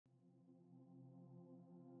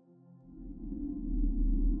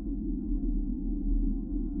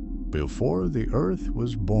before the earth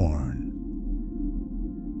was born.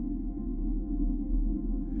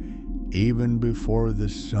 Even before the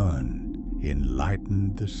sun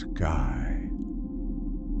enlightened the sky,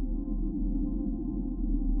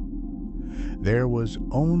 there was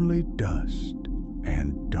only dust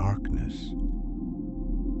and darkness,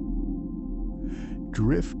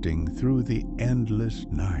 drifting through the endless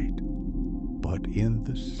night. But in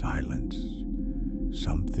the silence,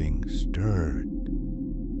 something stirred.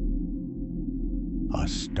 A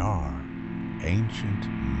star, ancient,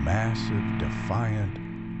 massive, defiant,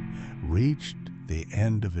 reached the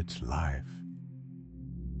end of its life.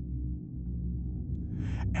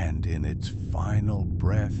 And in its final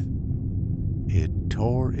breath, it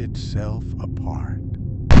tore itself apart.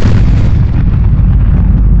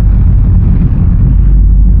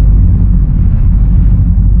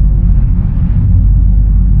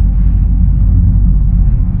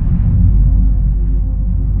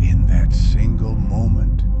 In that single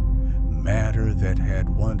moment, matter that had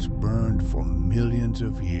once burned for millions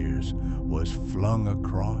of years was flung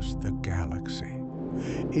across the galaxy.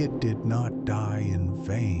 It did not die in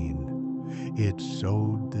vain. It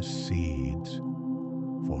sowed the seeds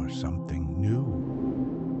for something new.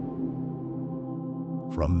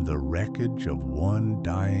 From the wreckage of one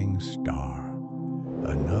dying star,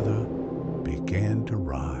 another began to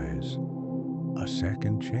rise. A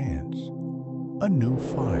second chance, a new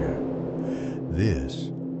fire.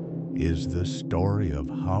 This is the story of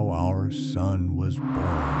how our sun was born,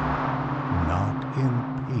 not in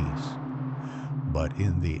peace, but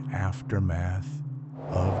in the aftermath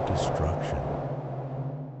of destruction.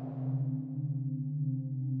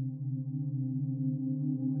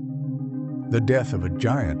 The death of a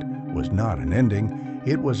giant was not an ending,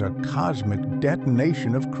 it was a cosmic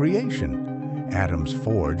detonation of creation. Atoms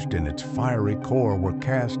forged in its fiery core were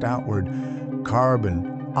cast outward,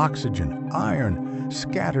 carbon, oxygen, iron,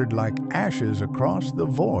 scattered like ashes across the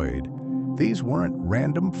void. These weren't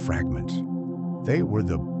random fragments. They were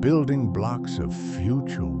the building blocks of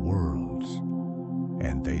future worlds.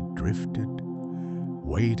 And they drifted,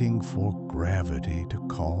 waiting for gravity to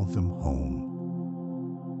call them home.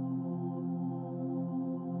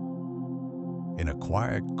 In a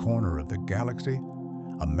quiet corner of the galaxy,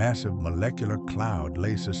 a massive molecular cloud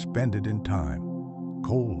lay suspended in time,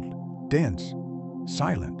 cold, dense,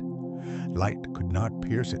 silent. Light could not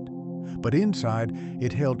pierce it, but inside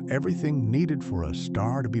it held everything needed for a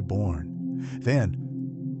star to be born.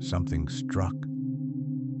 Then something struck.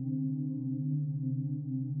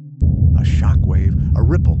 A shockwave, a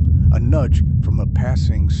ripple, a nudge from a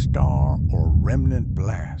passing star or remnant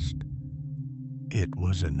blast. It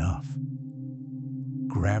was enough.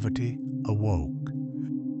 Gravity awoke.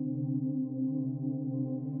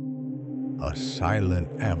 A silent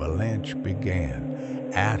avalanche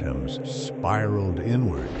began. Atoms spiraled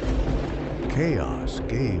inward. Chaos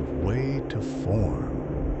gave way to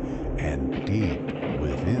form. And deep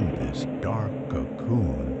within this dark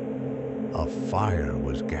cocoon, a fire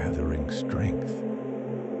was gathering strength.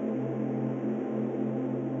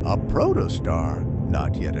 A protostar,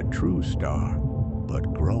 not yet a true star,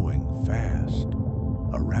 but growing fast.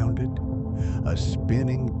 Around it, a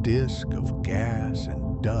spinning disk of gas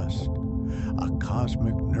and dust, a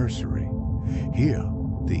cosmic nursery. Here,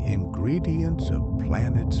 the ingredients of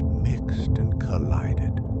planets mixed and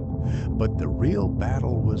collided. But the real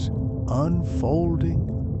battle was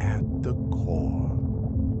unfolding at the core.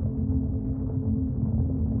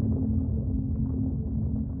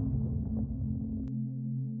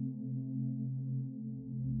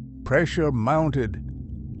 Pressure mounted,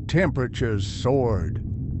 temperatures soared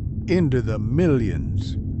into the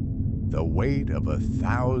millions. The weight of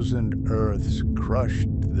 1,000 Earths crushed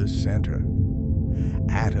the center.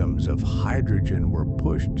 Atoms of hydrogen were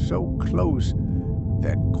pushed so close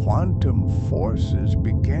that quantum forces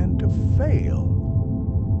began to fail.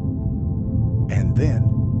 And then,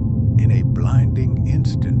 in a blinding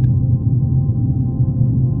instant,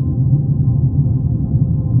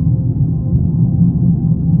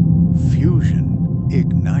 fusion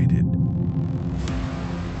ignited.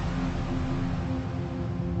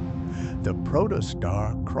 The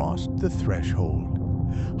protostar crossed the threshold.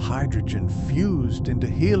 Hydrogen fused into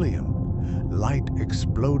helium. Light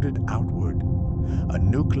exploded outward. A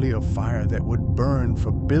nuclear fire that would burn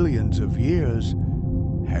for billions of years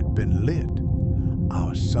had been lit.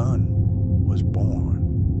 Our sun was born.